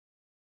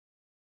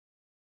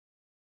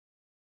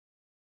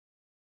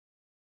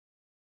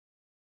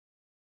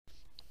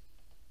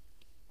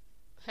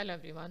Hello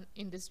everyone,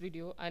 in this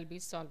video I'll be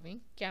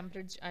solving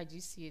Cambridge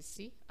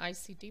IGCSE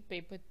ICT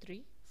paper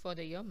 3 for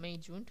the year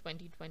May-June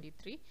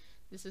 2023.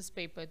 This is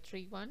paper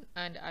 3-1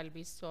 and I'll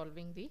be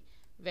solving the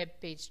web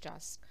page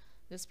task.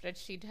 The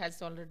spreadsheet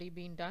has already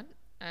been done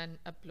and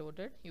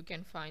uploaded. You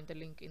can find the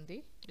link in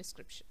the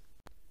description.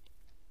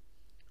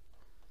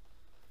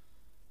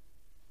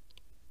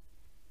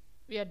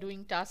 We are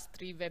doing task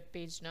 3 web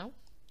page now.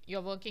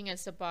 You're working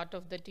as a part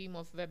of the team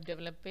of web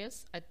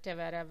developers at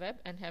Tavera Web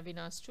and have been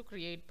asked to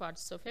create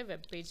parts of a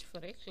web page for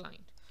a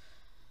client.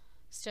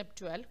 Step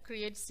 12.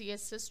 Create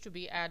CSS to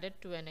be added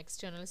to an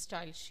external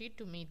style sheet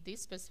to meet these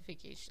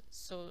specifications.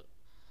 So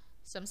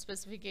some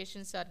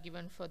specifications are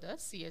given for the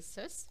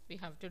CSS. We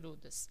have to do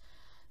this.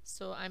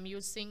 So I'm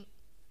using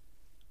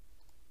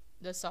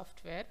the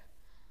software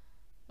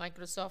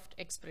Microsoft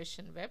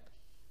Expression Web.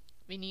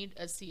 We need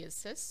a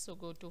CSS. So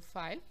go to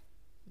File,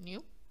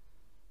 New,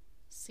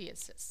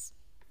 CSS.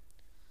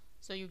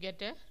 So you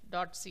get a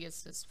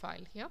 .css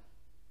file here.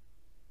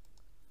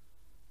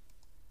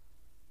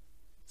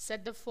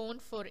 Set the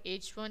font for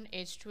H1,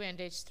 H2 and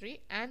H3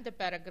 and the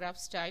paragraph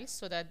style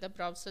so that the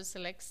browser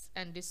selects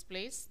and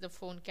displays the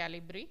font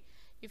Calibri.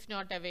 If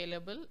not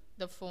available,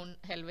 the font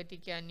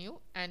Helvetica New,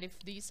 and if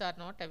these are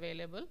not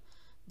available,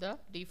 the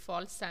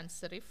default sans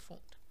serif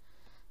font.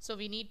 So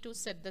we need to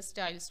set the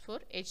styles for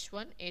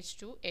H1,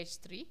 H2,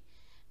 H3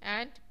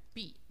 and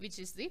P, which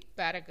is the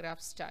paragraph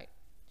style.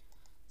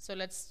 So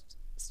let's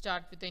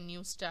start with a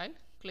new style.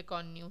 Click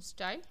on new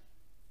style.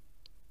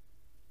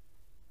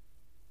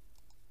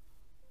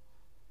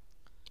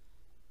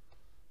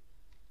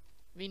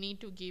 We need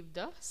to give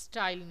the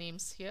style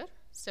names here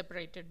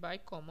separated by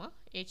comma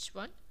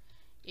H1,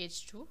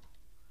 H2,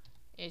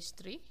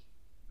 H3,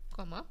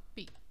 comma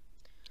P.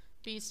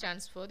 P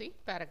stands for the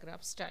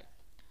paragraph style.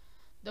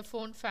 The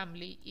font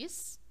family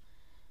is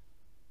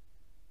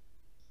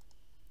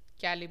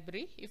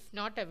Calibri. If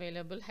not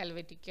available,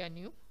 Helvetica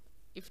New.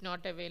 If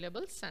not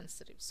available, sans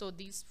serif. So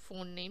these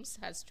font names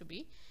has to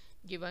be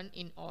given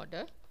in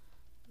order.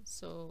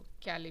 So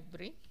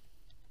Calibri,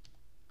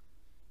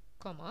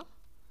 comma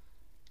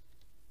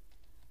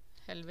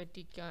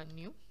Helvetica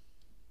New,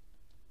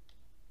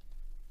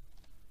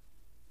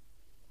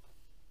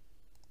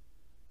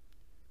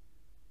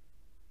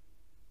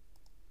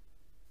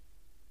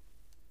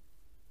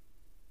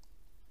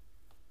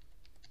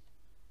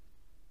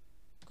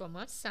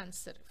 comma sans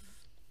serif.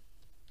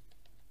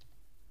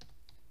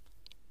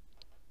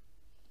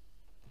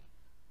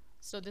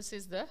 So this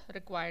is the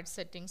required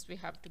settings we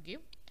have to give.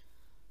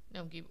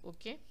 Now give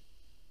OK.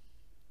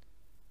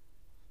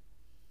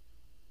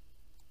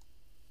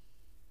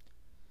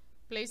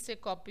 Place a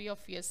copy of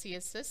your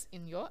CSS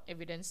in your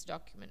evidence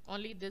document.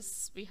 Only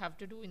this we have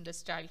to do in the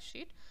style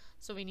sheet.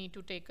 So we need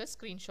to take a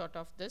screenshot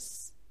of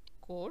this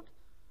code.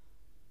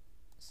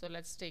 So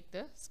let's take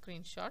the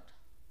screenshot.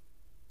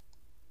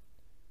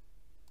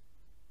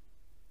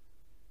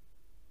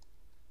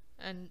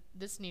 And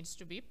this needs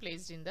to be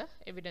placed in the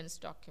evidence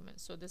document.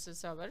 So this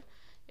is our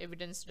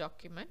evidence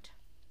document.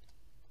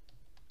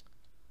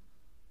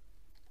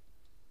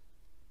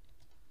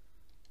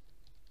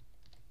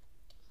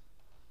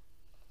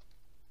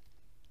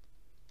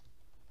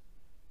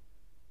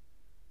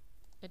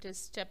 It is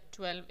step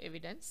 12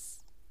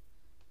 evidence.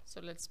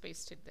 So let's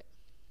paste it there.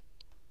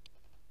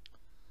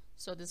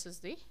 So this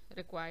is the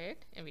required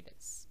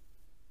evidence.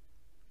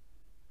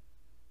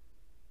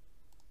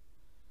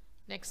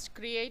 Next,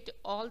 create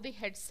all the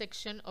head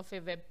section of a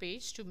web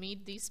page to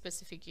meet these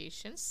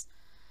specifications.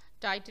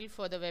 Title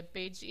for the web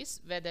page is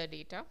weather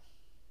data.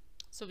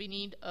 So we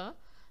need a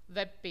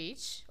web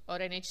page or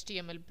an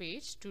HTML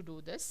page to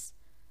do this.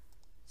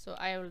 So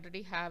I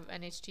already have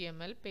an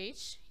HTML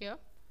page here,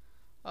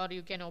 or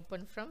you can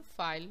open from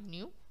File,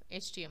 New,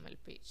 HTML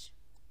page.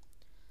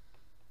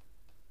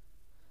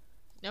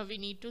 Now we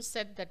need to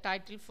set the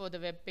title for the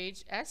web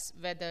page as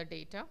weather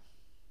data.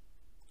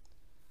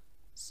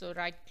 So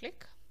right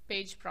click,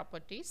 Page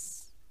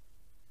Properties.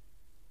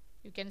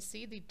 You can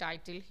see the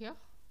title here.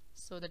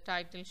 So the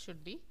title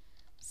should be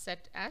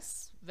set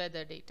as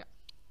weather data.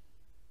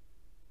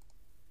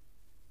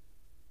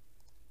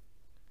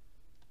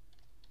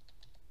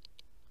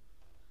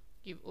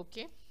 Give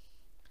OK.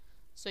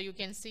 So you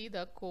can see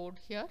the code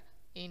here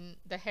in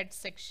the head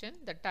section.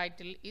 The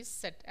title is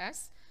set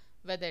as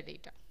weather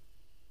data.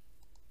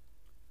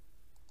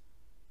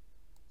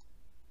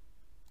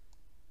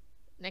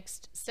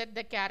 Next, set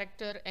the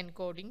character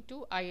encoding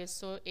to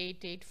ISO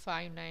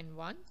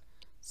 88591.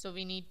 So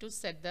we need to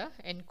set the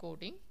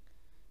encoding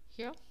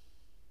here.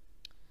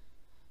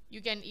 You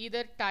can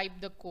either type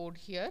the code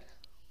here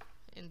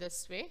in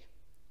this way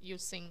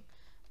using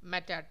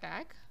meta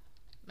tag,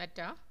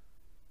 meta,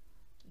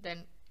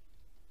 then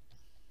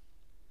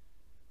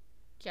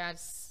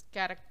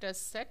character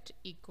set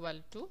equal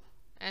to,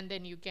 and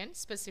then you can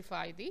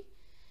specify the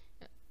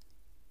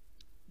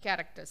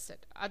character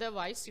set.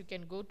 Otherwise you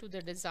can go to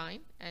the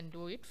design and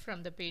do it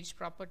from the page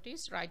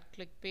properties. Right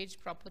click page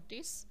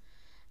properties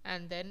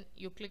and then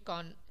you click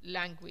on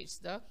language,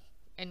 the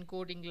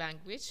encoding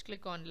language.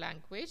 Click on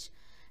language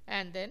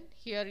and then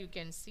here you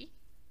can see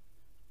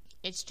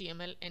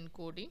HTML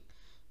encoding.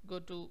 Go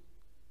to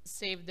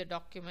save the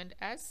document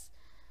as,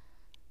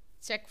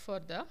 check for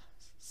the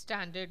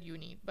standard you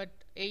need, but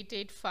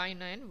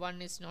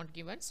 88591 is not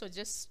given, so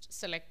just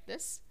select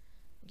this,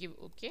 give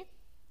OK.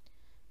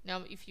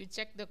 Now if you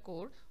check the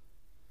code,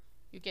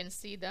 you can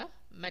see the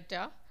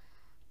meta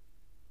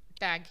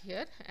tag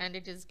here, and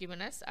it is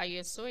given as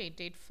ISO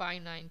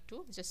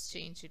 88592. Just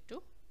change it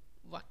to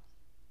 1.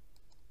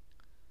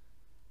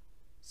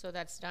 So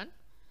that's done.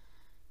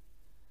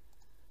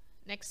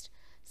 Next,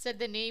 set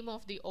the name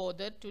of the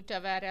author to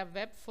Tavera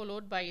Web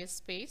followed by a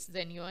space,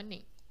 then your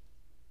name.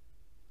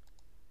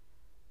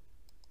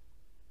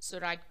 So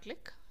right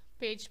click,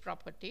 page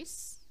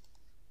properties.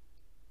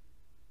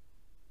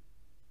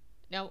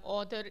 Now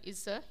author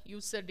is a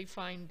user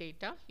defined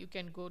data. You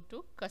can go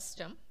to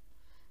custom,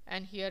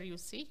 and here you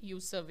see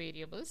user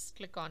variables.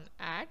 Click on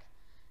add,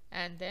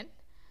 and then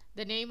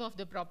the name of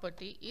the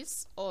property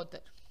is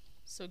author.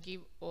 So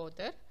give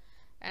author,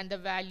 and the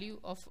value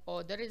of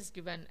author is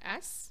given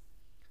as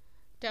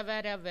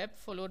Tavera Web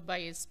followed by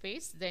a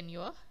space, then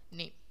your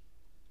name.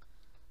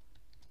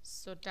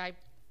 So type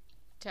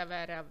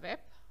Tavera Web,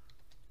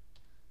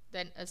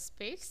 then a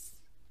space,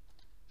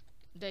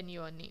 then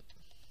your name.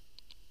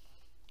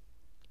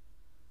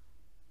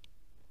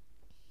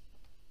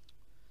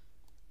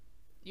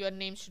 Your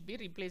name should be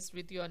replaced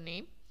with your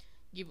name.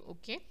 Give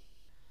OK.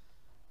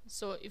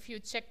 So if you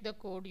check the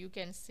code, you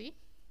can see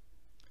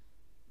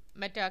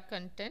meta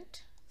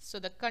content. So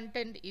the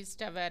content is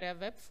Tavera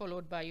Web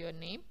followed by your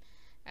name,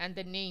 and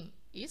the name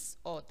is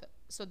author.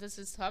 So this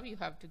is how you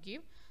have to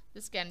give.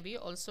 This can be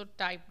also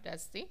typed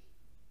as the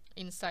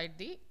inside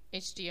the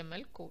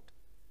HTML code.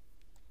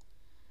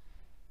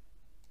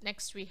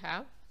 Next we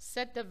have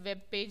set the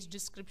web page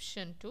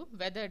description to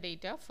weather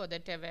data for the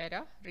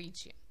Tavera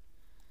region.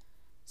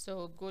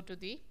 So go to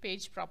the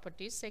page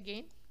properties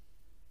again.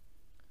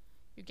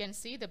 You can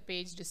see the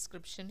page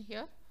description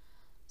here.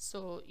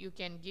 So you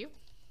can give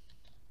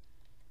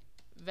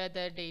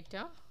weather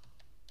data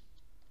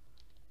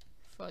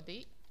for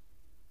the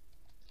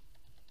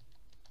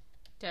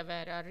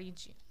Tavera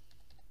region.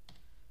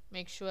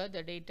 Make sure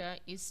the data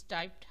is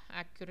typed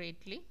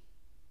accurately.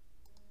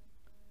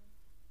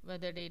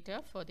 Weather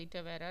data for the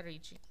Tavera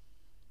region.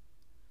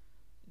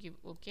 Give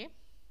OK.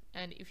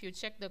 And if you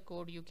check the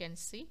code, you can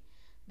see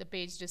the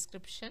page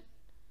description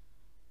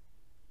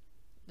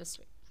this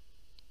way.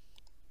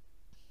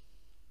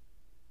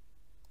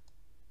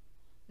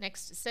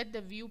 Next, set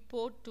the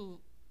viewport to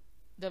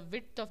the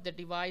width of the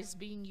device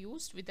being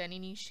used with an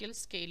initial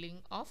scaling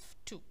of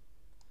 2.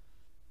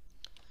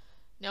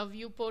 Now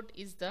viewport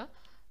is the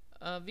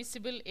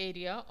visible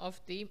area of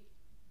the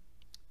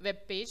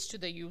web page to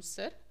the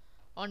user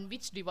on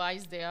which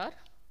device they are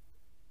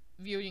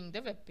viewing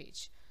the web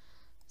page.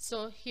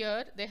 So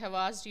here they have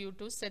asked you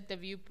to set the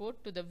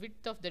viewport to the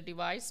width of the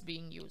device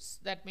being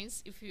used. That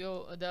means if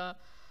the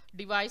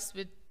device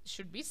width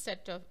should be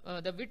set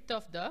the width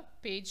of the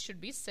page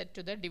should be set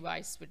to the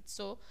device width.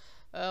 So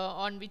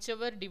on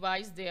whichever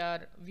device they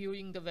are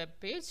viewing the web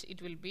page,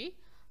 it will be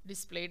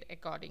displayed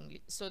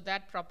accordingly. So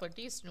that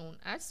property is known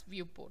as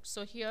viewport.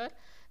 So here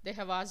they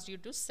have asked you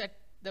to set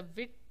the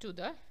width to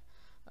the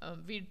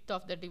width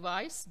of the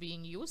device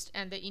being used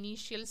and the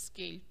initial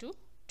scale to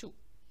 2.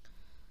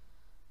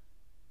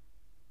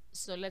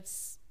 So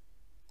let's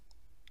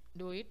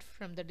do it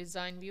from the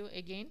design view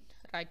again.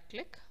 Right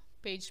click,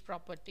 page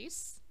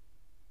properties.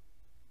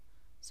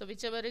 So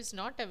whichever is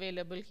not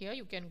available here,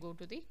 you can go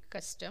to the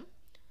custom,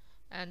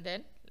 and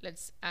then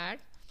let's add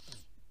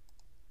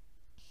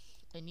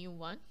a new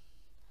one.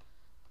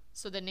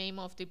 So the name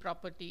of the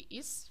property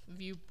is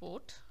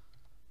viewport,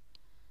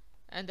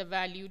 and the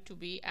value to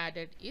be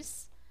added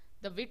is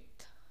the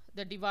width.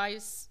 The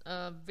device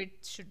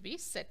width should be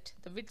set.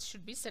 The width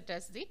should be set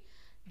as the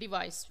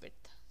device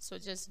width. So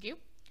just give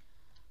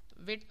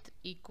width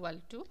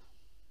equal to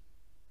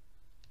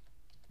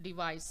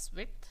device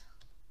width.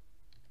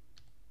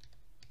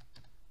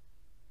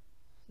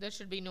 There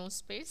should be no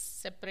space.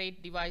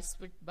 Separate device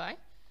width by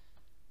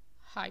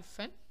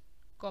hyphen,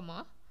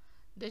 comma,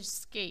 the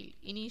scale,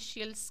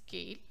 initial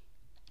scale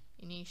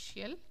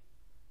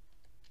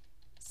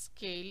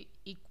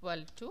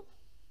equal to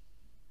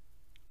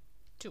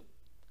 2.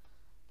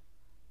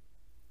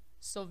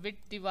 So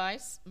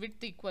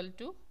width equal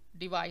to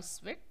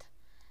device width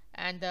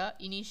and the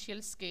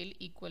initial scale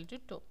equal to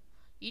 2.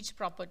 Each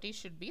property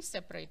should be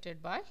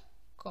separated by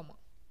comma.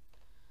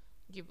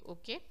 Give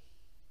OK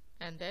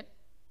and then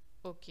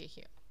OK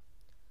here.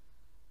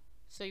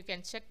 So you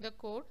can check the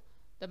code.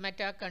 The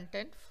meta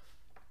content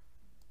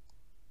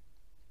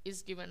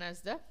is given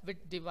as the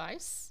width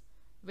device,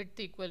 width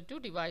equal to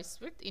device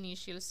width,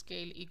 initial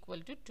scale equal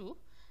to 2,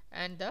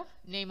 and the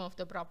name of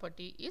the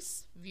property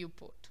is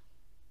viewport.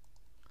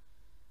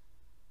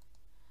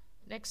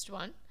 Next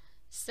one,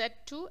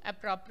 set 2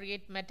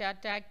 appropriate meta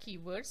tag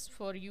keywords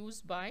for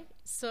use by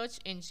search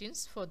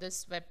engines for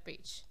this web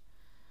page.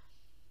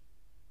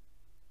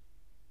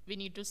 We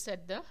need to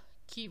set the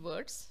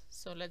keywords.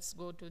 So let's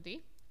go to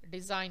the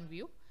design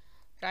view.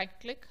 Right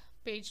click,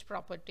 page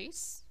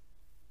properties.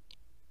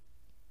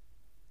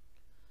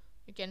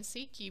 You can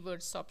see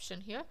keywords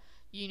option here.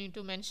 You need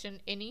to mention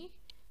any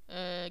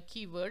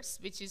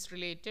keywords which is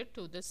related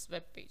to this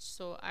web page.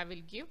 So I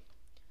will give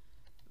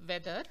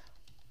weather,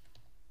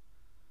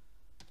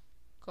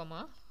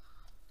 comma,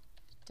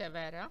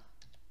 Tavera,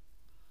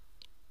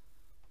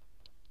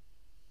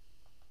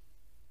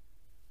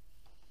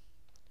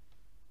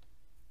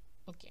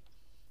 okay.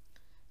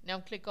 Now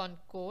click on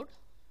code.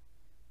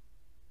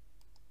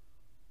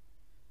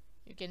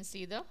 You can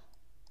see the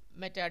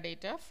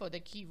metadata for the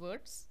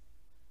keywords.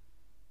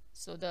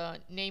 So the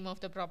name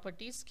of the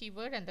property is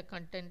keyword and the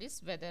content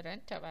is weather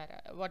and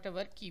Tavera,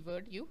 whatever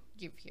keyword you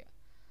give here.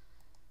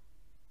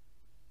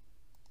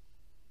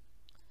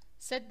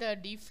 Set the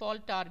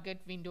default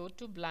target window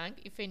to blank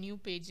if a new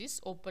page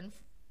is open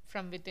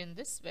from within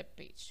this web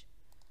page.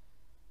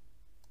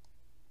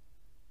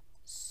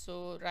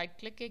 So right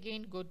click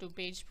again, go to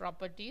page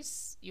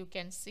properties. You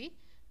can see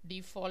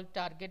default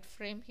target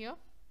frame here.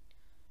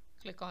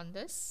 Click on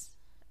this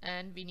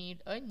and we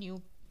need a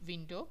new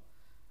window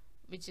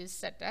which is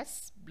set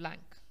as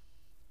blank.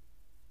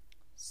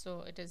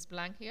 So it is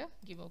blank here,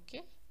 give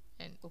OK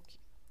and OK.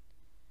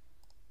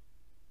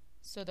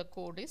 So the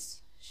code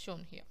is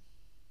shown here.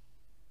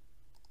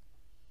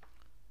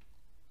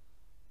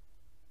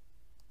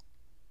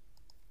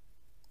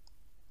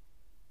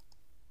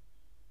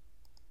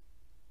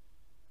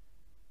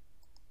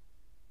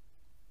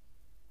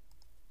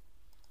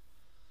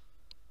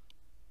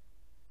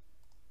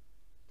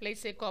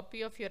 Place a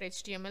copy of your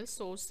HTML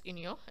source in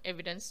your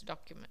evidence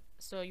document.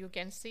 So you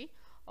can see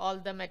all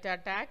the meta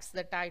tags,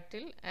 the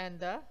title and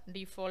the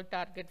default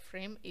target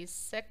frame is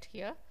set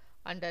here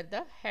under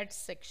the head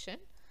section.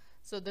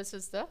 So this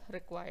is the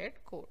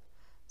required code.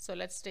 So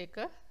let's take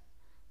a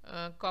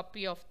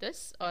copy of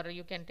this, or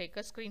you can take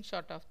a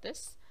screenshot of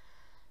this.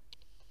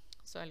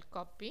 So I'll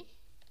copy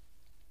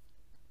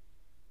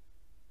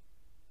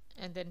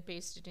and then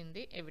paste it in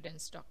the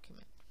evidence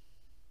document.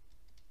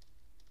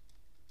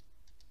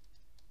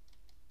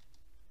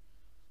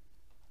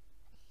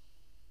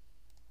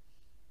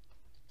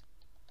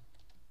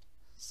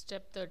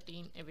 Step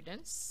 13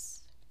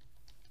 evidence.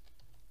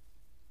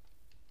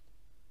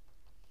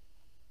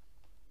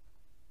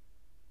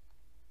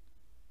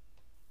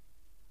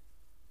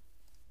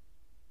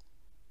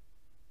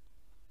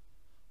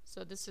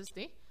 So this is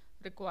the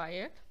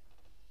required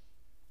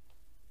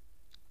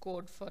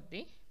code for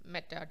the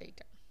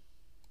metadata.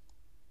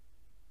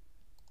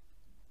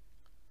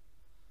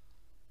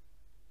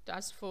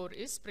 Task 4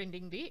 is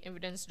printing the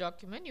evidence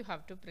document. You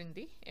have to print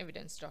the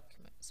evidence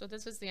document. So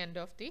this is the end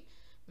of the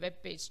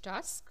web page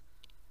task.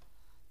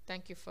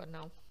 Thank you for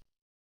now.